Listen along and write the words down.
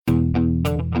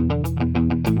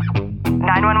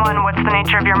911, what's the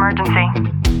nature of your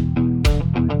emergency?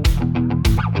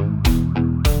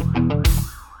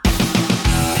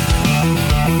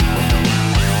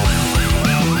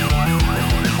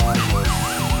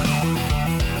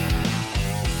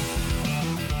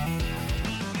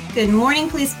 Good morning,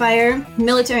 police, fire,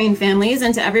 military, and families,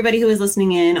 and to everybody who is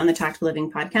listening in on the Tactical Living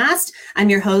podcast. I'm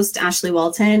your host, Ashley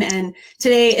Walton, and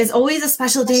today is always a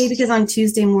special day because on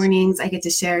Tuesday mornings, I get to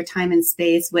share time and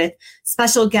space with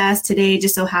special guests. Today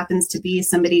just so happens to be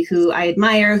somebody who I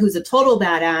admire, who's a total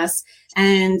badass,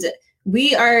 and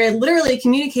we are literally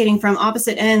communicating from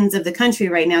opposite ends of the country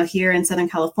right now here in Southern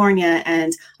California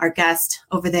and our guest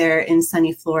over there in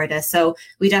sunny Florida. So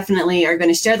we definitely are going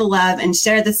to share the love and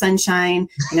share the sunshine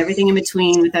and everything in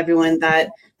between with everyone that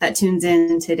tunes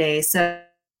in today. So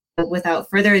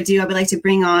without further ado, I would like to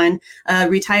bring on a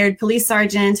retired police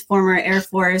sergeant, former Air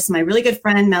Force, my really good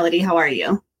friend, Melody. How are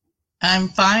you? I'm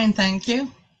fine, thank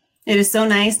you. It is so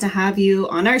nice to have you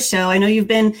on our show. I know you've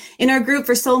been in our group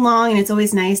for so long, and it's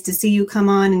always nice to see you come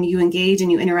on and you engage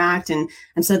and you interact. And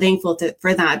I'm so thankful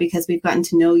for that because we've gotten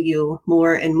to know you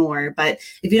more and more. But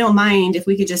if you don't mind, if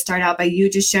we could just start out by you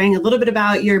just sharing a little bit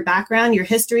about your background, your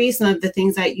history, some of the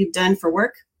things that you've done for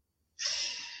work.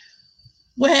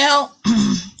 Well,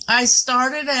 I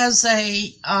started as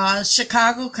a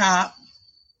Chicago cop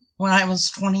when I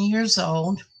was 20 years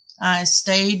old. I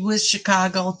stayed with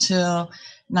Chicago till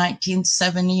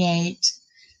 1978.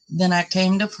 Then I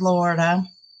came to Florida,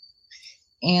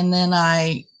 and then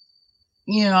I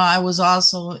was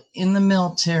also in the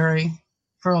military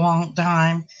for a long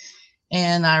time,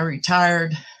 and I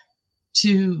retired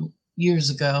 2 years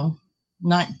ago,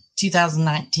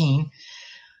 2019.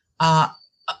 I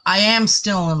am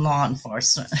still in law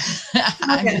enforcement.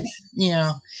 Okay.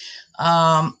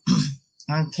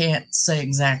 I can't say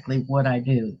exactly what I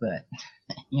do, but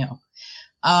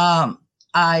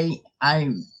I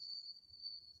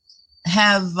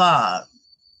have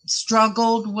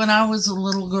struggled when I was a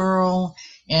little girl,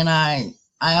 and I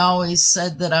always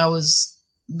said that I was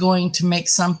going to make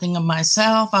something of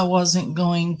myself. I wasn't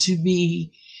going to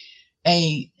be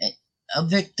a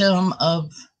victim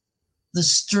of the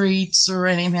streets or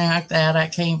anything like that. I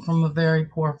came from a very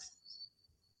poor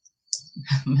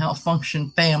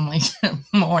malfunctioned family,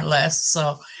 more or less.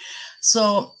 So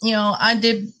I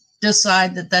did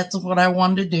decide that that's what I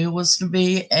wanted to do, was to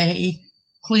be a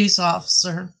police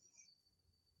officer.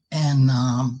 And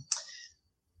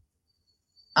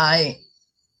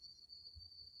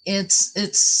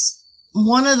it's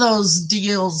one of those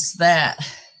deals that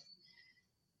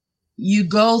you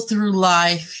go through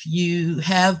life, you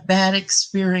have bad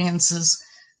experiences,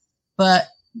 but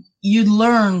you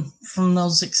learn from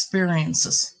those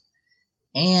experiences.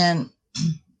 And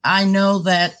I know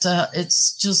that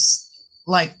it's just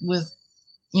like with,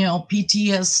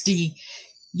 PTSD.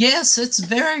 Yes, it's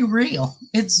very real.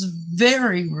 It's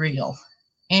very real.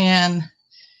 And,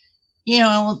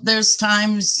 there's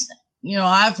times,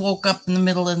 I've woke up in the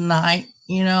middle of the night,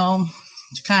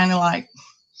 kind of like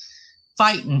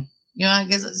fighting, I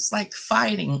guess it's like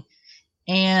fighting.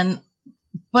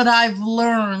 But I've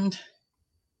learned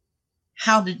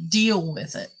how to deal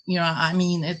with it.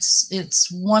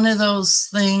 It's one of those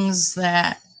things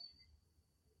that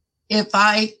if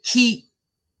I keep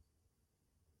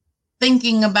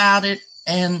thinking about it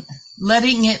and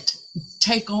letting it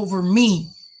take over me,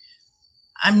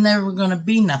 I'm never going to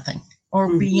be nothing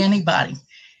or be anybody,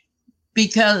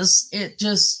 because it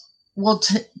just will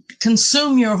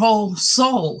consume your whole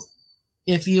soul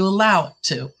if you allow it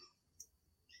to.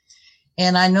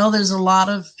 And I know there's a lot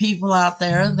of people out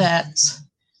there that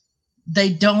they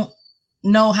don't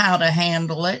know how to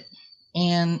handle it.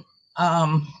 And,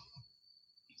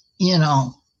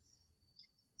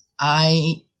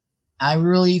 I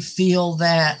really feel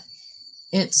that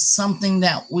it's something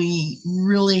that we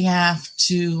really have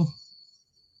to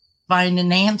find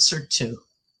an answer to,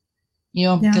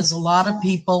 because a lot of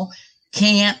people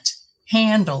can't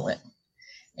handle it.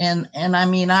 And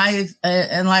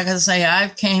like I say,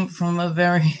 I've came from a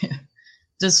very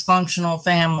dysfunctional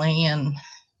family, and,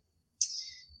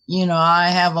 I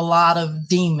have a lot of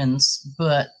demons,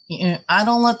 but I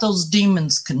don't let those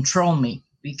demons control me,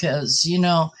 because,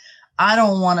 I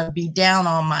don't want to be down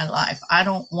on my life. I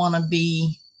don't want to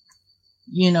be,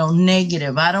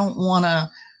 negative. I don't want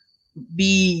to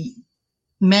be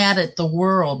mad at the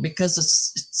world, because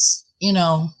it's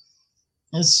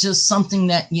just something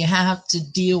that you have to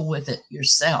deal with it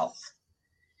yourself.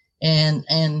 And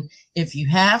if you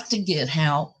have to get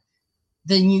help,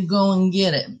 then you go and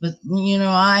get it. But,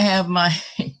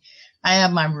 I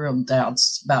have my real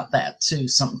doubts about that too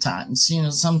sometimes.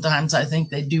 Sometimes I think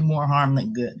they do more harm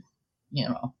than good,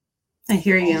 I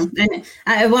hear you. And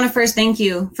I want to first thank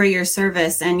you for your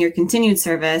service and your continued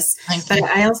service. Thank But you.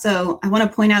 I want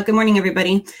to point out, good morning,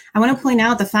 everybody. I want to point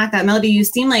out the fact that, Melody, you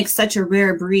seem like such a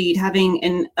rare breed, having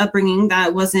an upbringing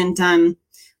that wasn't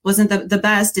the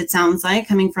best, it sounds like,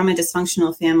 coming from a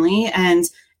dysfunctional family and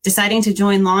deciding to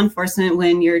join law enforcement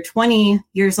when you're 20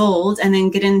 years old and then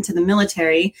get into the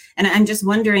military. And I'm just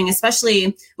wondering,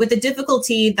 especially with the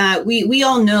difficulty that we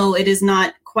all know, it is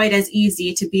not quite as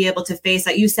easy to be able to face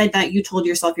that. You said that you told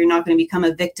yourself you're not going to become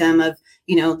a victim of,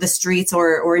 the streets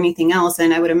or anything else.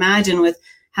 And I would imagine with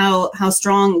how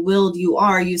strong-willed you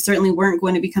are, you certainly weren't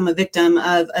going to become a victim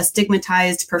of a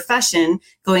stigmatized profession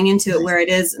going into it where it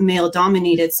is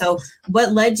male-dominated. So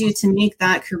what led you to make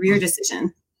that career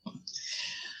decision?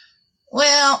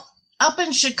 Well, up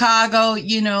in Chicago,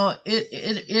 it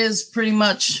is pretty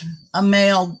much a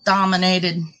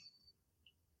male-dominated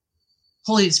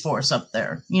police force up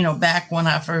there, back when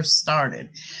I first started.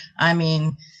 I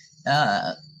mean,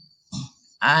 I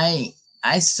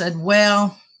said,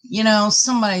 well,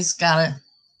 somebody's got to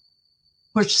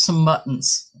push some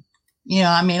buttons.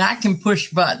 I can push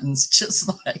buttons just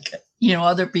like,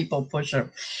 other people push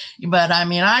them. But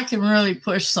I can really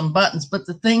push some buttons. But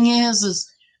the thing is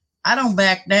I don't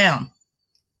back down.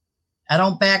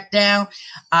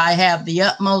 I have the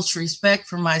utmost respect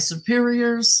for my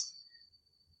superiors,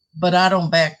 but I don't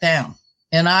back down.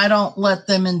 And I don't let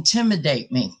them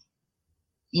intimidate me.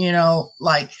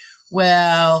 Like,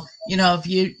 well, if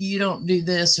you don't do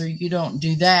this or you don't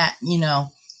do that,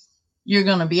 you're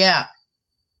going to be out.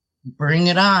 Bring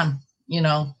it on.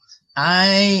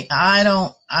 I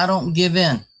don't give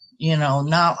in,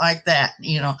 not like that,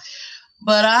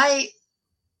 but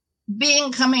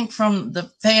coming from the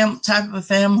type of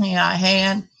family I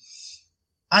had,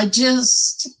 I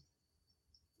just,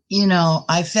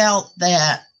 I felt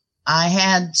that I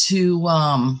had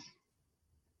to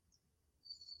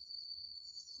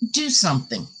do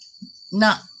something,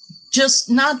 not just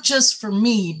for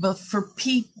me, but for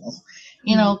people,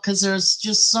 because there's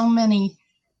just so many,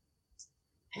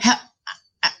 I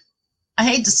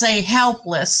hate to say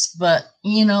helpless, but,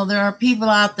 there are people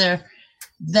out there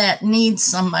that need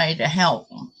somebody to help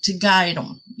them, to guide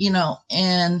them,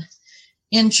 and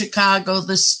in Chicago,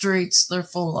 the streets, they're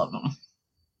full of them,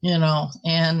 and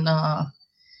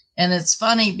it's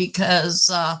funny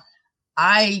because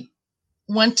I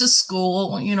went to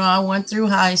school, I went through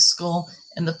high school,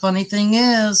 and the funny thing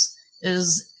is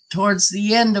towards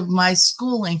the end of my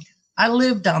schooling, I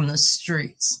lived on the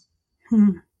streets.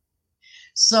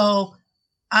 So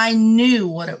I knew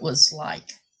what it was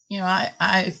like.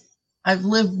 I've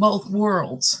lived both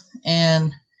worlds,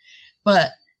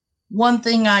 but one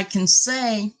thing I can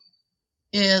say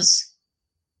is,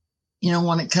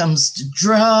 when it comes to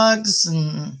drugs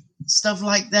and stuff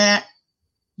like that,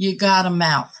 you got a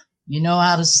mouth. You know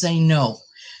how to say no.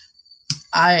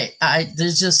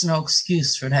 There's just no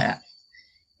excuse for that.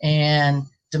 And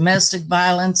domestic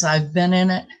violence, I've been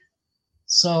in it.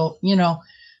 So,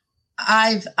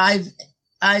 I've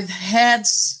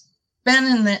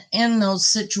been in those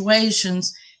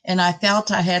situations, and I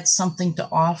felt I had something to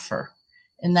offer.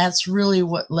 And that's really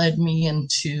what led me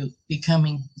into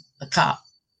becoming a cop.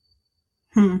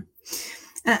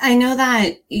 I know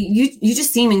that you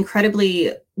just seem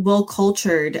incredibly well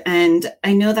cultured, and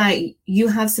I know that you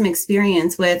have some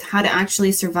experience with how to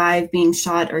actually survive being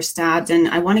shot or stabbed, and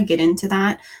I want to get into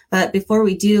that. But before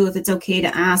we do, if it's okay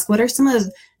to ask, what are some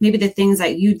of maybe the things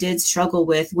that you did struggle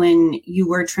with when you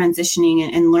were transitioning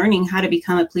and learning how to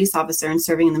become a police officer and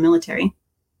serving in the military?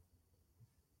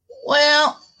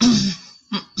 Well,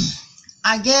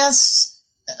 I guess,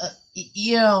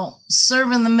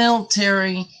 serving the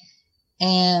military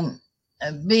and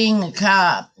being a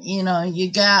cop, you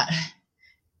got,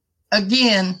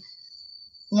 again,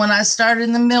 when I started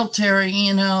in the military,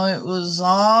 it was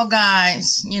all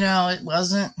guys, it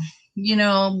wasn't,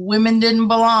 women didn't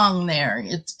belong there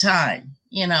at the time,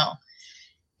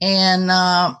 and,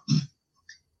 I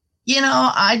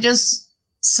just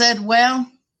said, well,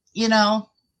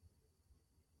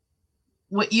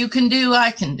 what you can do, I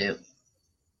can do,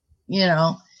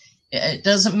 it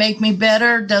doesn't make me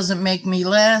better, doesn't make me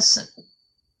less.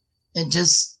 It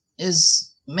just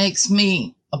makes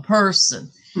me a person.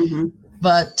 Mm-hmm.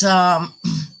 But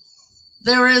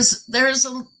there is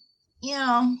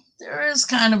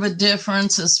kind of a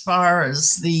difference as far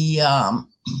as the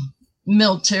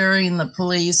military and the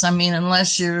police.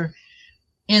 Unless you're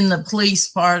in the police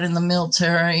part in the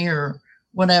military or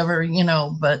whatever,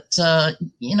 but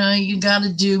you got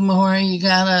to do more. You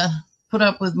got to put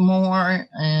up with more,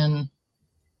 and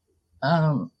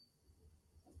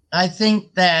I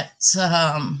think that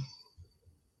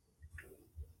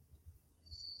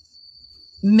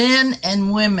men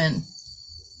and women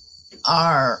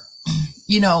are,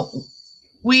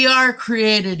 we are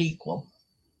created equal.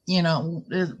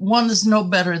 One is no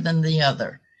better than the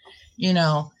other.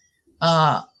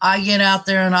 I get out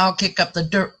there and I'll kick up the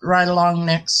dirt right along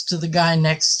next to the guy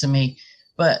next to me.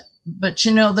 But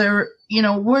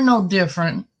we're no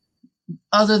different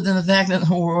other than the fact that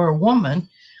we're a woman.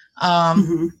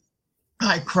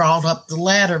 I crawled up the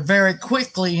ladder very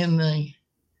quickly in the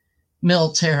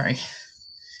military,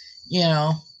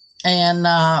 and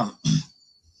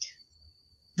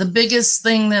the biggest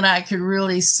thing that I could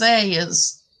really say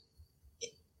is,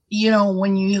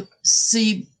 when you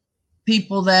see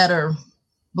people that are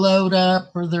blowed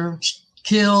up or they're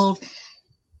killed,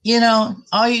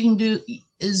 all you can do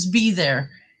is be there,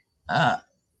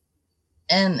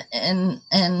 and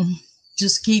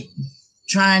just keep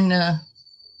trying to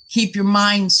keep your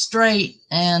mind straight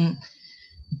and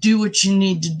do what you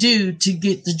need to do to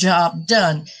get the job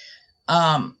done.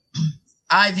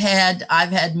 I've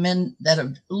had men that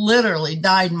have literally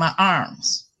died in my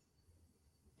arms,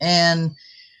 and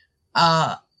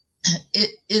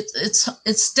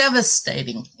it's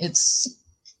devastating. It's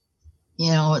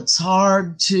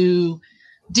hard to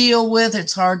deal with.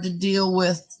 It's hard to deal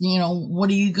with, what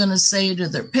are you going to say to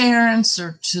their parents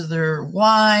or to their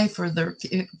wife or their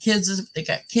kids if they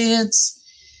got kids?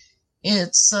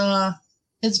 It's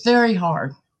very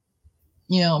hard,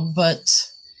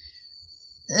 but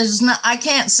I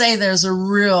can't say there's a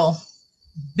real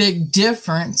big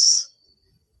difference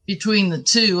between the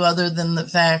two other than the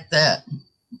fact that,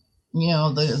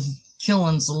 the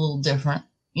killing's a little different,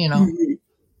 Mm-hmm.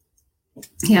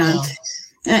 Yeah.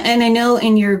 And I know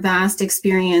in your vast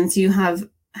experience, you have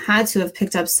had to have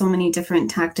picked up so many different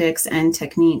tactics and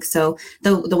techniques. So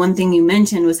the one thing you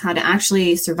mentioned was how to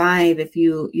actually survive if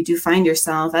you do find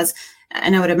yourself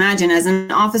and I would imagine as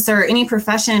an officer, any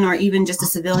profession, or even just a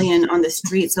civilian on the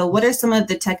street. So what are some of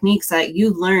the techniques that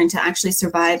you learned to actually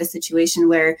survive a situation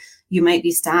where you might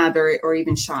be stabbed or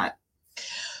even shot?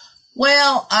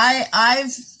 Well,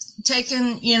 I've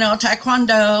taken,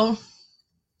 Taekwondo,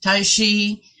 Tai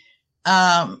Chi.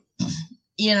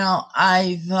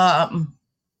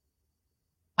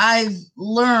 I've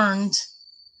learned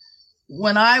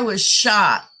when I was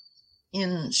shot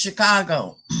in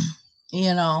Chicago,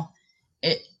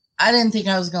 I didn't think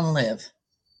I was going to live.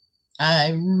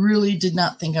 I really did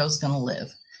not think I was going to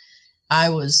live. I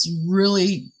was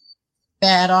really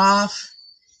bad off,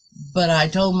 but I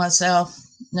told myself,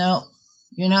 no,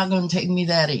 you're not going to take me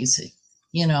that easy.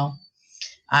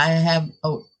 I have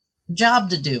a job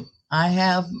to do.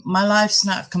 My life's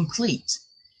not complete.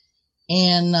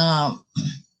 And, I've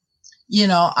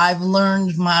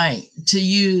learned to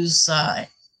use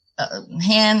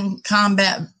hand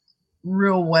combat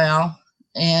real well.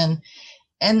 And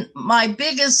my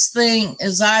biggest thing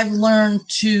is I've learned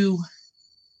to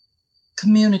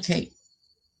communicate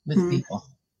with people.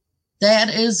 That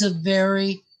is a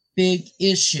very big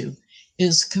issue,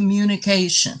 is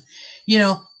communication.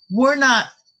 We're not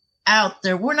out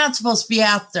there. We're not supposed to be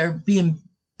out there being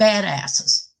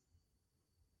badasses.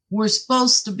 We're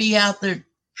supposed to be out there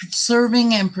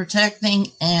serving and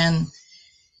protecting, and,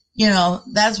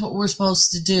 that's what we're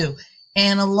supposed to do.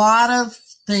 And a lot of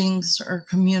things are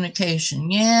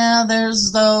communication. Yeah,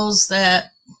 there's those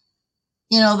that,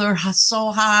 they're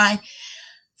so high.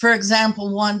 For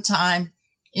example, one time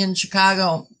in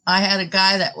Chicago, I had a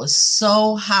guy that was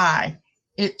so high,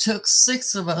 it took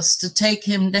 6 of us to take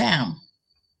him down.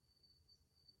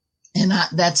 And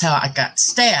that's how I got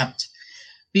stabbed,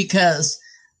 because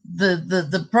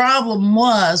the problem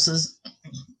is,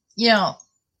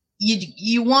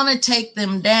 you want to take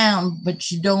them down,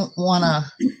 but you don't want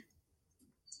to,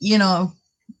 you're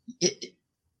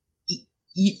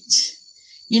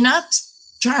not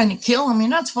trying to kill them. You're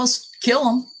not supposed to kill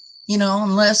them,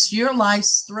 unless your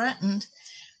life's threatened.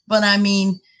 But I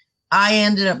mean, I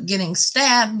ended up getting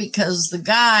stabbed because the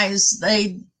guys,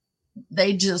 they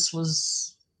just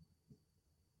was,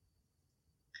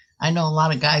 I know a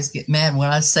lot of guys get mad when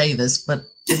I say this, but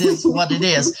it is what it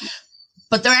is.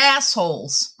 But they're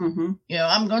assholes. Mm-hmm.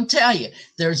 I'm going to tell you,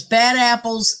 there's bad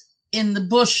apples in the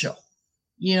bushel,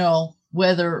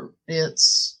 whether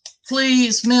it's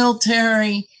police,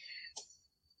 military,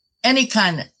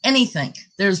 anything.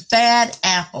 There's bad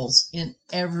apples in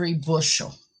every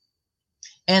bushel.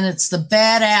 And it's the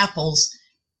bad apples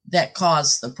that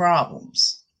cause the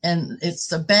problems. And it's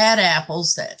the bad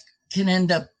apples that can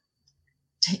end up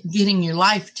getting your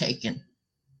life taken,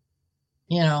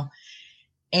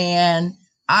 and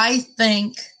I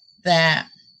think that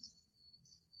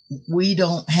we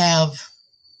don't have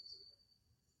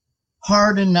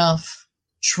hard enough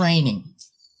training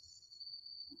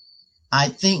I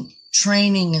think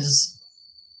training is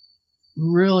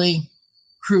really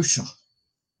crucial.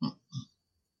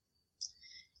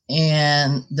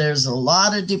 And there's a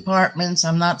lot of departments.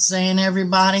 I'm not saying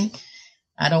everybody.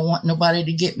 I don't want nobody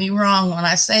to get me wrong when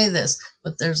I say this,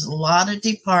 but there's a lot of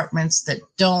departments that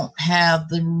don't have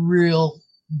the real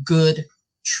good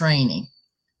training.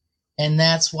 And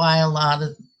that's why a lot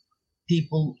of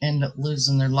people end up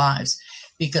losing their lives.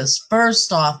 Because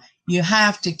first off, you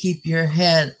have to keep your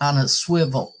head on a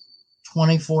swivel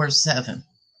 24/7.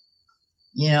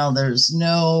 You know, there's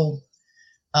no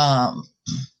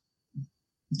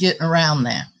getting around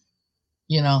that.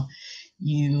 You know,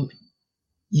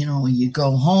 when you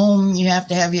go home, you have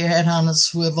to have your head on a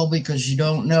swivel because you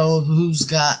don't know who's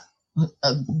got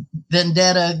a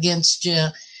vendetta against you.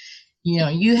 You know,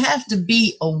 you have to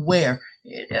be aware.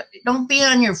 Don't be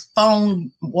on your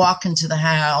phone walking to the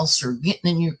house or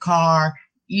getting in your car,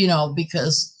 you know,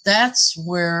 because that's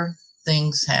where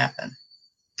things happen,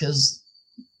 because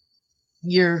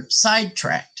you're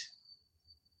sidetracked,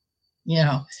 you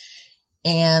know.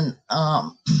 And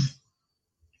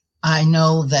I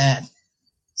know that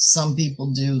some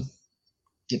people do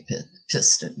get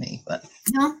pissed at me, but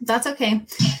no, that's okay.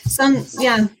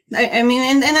 Yeah, I mean,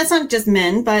 and that's not just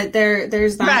men, but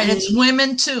there's that. Right, it's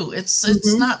women too. It's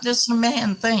not just a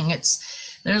man thing.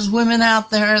 There's women out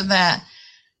there that,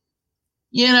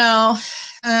 you know,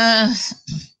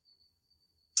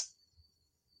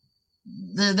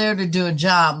 they're there to do a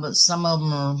job, but some of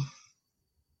them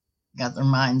got their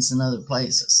minds in other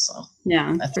places. So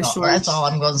yeah, sure. That's all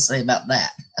I'm going to say about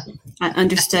that. I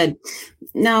understood.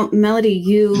 Now, Melody,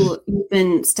 you've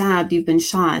been stabbed, you've been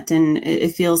shot, and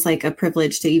it feels like a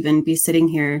privilege to even be sitting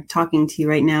here talking to you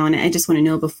right now. And I just want to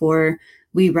know, before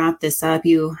we wrap this up,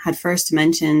 you had first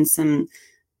mentioned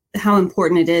how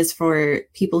important it is for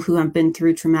people who have been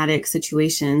through traumatic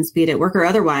situations, be it at work or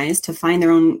otherwise, to find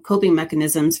their own coping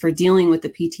mechanisms for dealing with the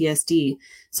PTSD.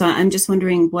 So I'm just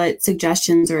wondering, what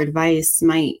suggestions or advice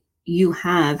might you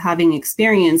have, having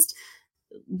experienced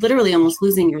literally almost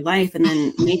losing your life and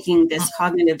then making this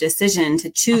cognitive decision to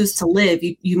choose to live?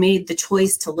 You made the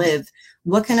choice to live.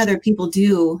 What can other people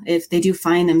do if they do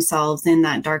find themselves in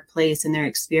that dark place and they're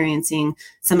experiencing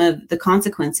some of the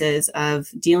consequences of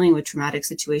dealing with traumatic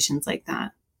situations like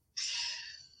that?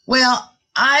 Well,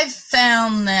 I've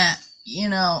found that, you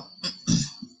know,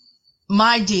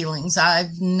 my dealings,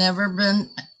 I've never gone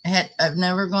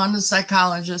to a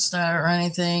psychologist or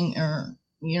anything, or,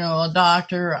 you know, a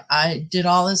doctor. I did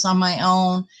all this on my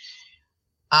own.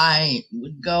 I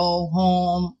would go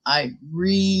home, I'd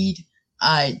read,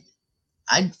 I'd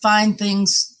find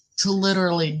things to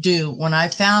literally do. When I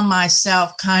found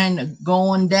myself kind of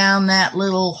going down that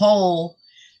little hole,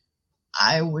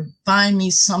 I would find me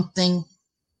something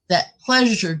that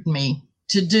pleasured me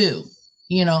to do,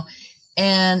 you know.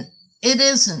 And it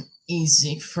isn't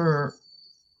easy for,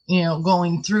 you know,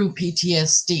 going through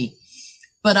PTSD.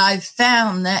 But I've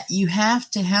found that you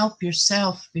have to help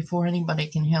yourself before anybody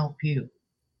can help you.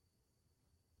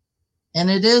 And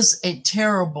it is a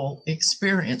terrible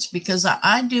experience, because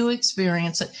I do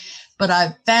experience it, but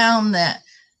I've found that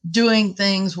doing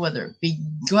things, whether it be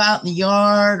go out in the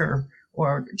yard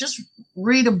or just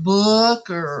read a book,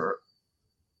 or,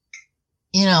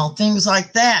 you know, things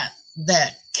like that,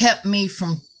 that kept me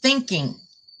from thinking,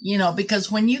 you know,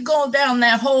 because when you go down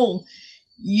that hole,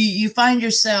 you find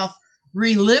yourself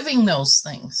reliving those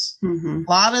things. Mm-hmm.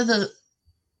 A lot of the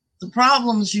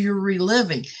problems you're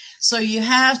reliving. So you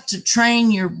have to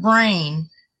train your brain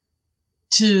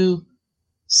to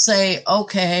say,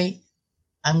 okay,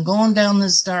 I'm going down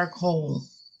this dark hole.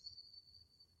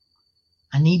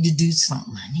 I need to do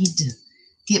something. I need to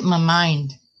get my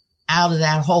mind out of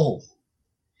that hole.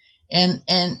 And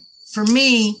for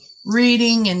me,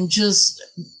 reading and just,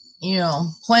 you know,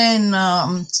 playing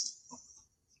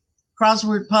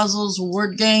crossword puzzles or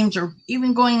word games, or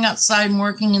even going outside and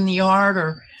working in the yard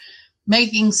or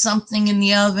making something in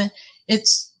the oven,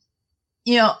 it's,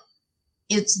 you know,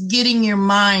 it's getting your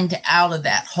mind out of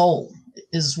that hole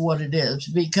is what it is.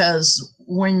 Because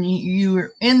when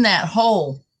you're in that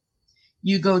hole,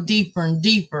 you go deeper and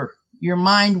deeper. Your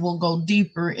mind will go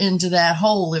deeper into that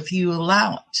hole if you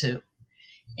allow it to.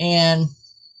 And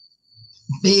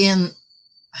being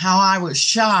how I was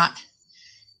shot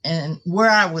and where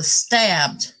I was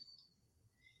stabbed,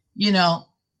 you know,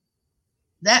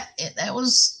 that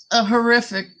was a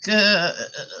horrific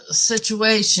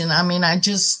situation. I mean, I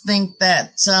just think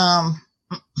that,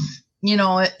 you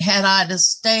know, had I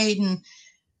just stayed and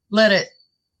let it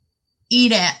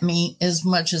eat at me as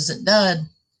much as it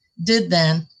did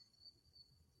then,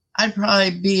 I'd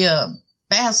probably be a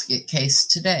basket case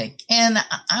today. And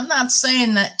I'm not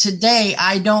saying that today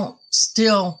I don't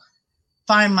still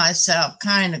find myself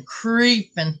kind of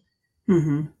creeping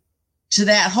to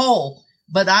that hole.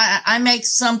 But I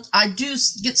do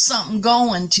get something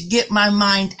going to get my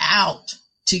mind out,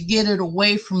 to get it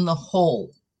away from the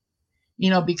hole,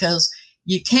 because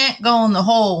you can't go in the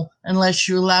hole unless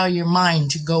you allow your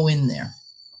mind to go in there.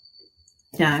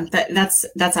 Yeah, that's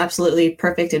absolutely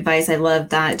perfect advice. I love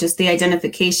that. Just the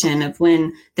identification of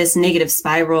when this negative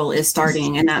spiral is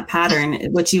starting and that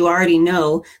pattern, which you already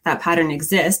know that pattern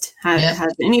exists.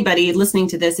 Has anybody listening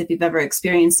to this, if you've ever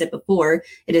experienced it before,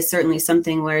 it is certainly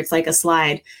something where it's like a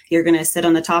slide. You're going to sit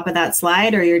on the top of that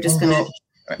slide, or you're just going to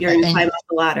climb up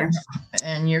the ladder.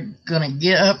 And you're going to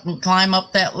get up and climb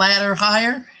up that ladder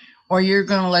higher, or you're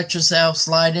going to let yourself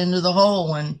slide into the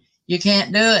hole, and you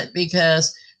can't do it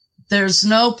because there's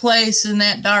no place in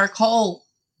that dark hole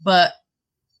but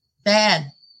bad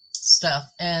stuff.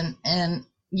 And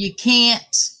you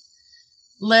can't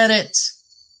let it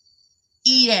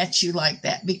eat at you like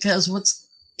that, because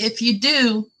if you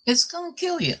do, it's going to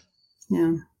kill you.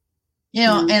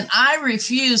 Yeah. And I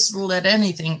refuse to let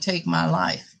anything take my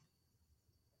life.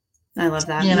 I love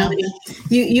that.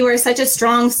 You are such a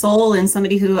strong soul and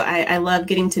somebody who I love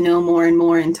getting to know more and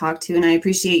more and talk to. And I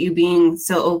appreciate you being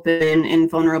so open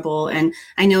and vulnerable. And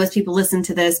I know as people listen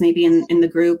to this, maybe in the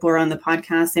group or on the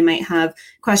podcast, they might have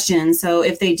questions. So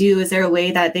if they do, is there a way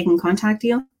that they can contact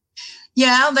you?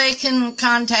 Yeah, they can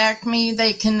contact me.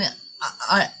 They can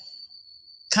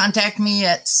contact me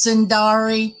at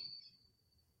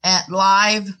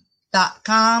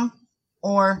sindari@live.com,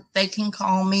 or they can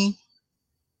call me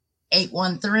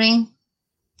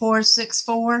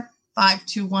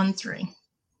 813-464-5213.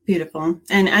 Beautiful.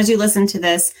 And as you listen to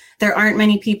this, there aren't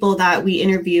many people that we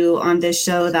interview on this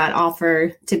show that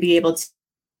offer to be able to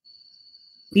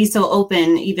be so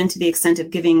open, even to the extent of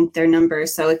giving their number.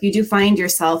 So if you do find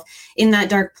yourself in that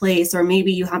dark place, or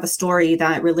maybe you have a story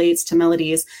that relates to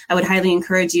Melodies, I would highly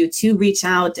encourage you to reach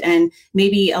out and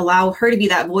maybe allow her to be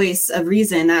that voice of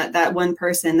reason, that one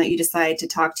person that you decide to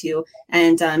talk to.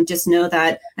 And just know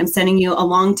that I'm sending you a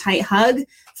long, tight hug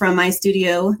from my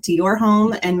studio to your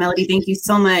home. And Melody, thank you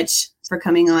so much for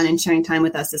coming on and sharing time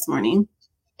with us this morning.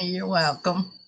 You're welcome.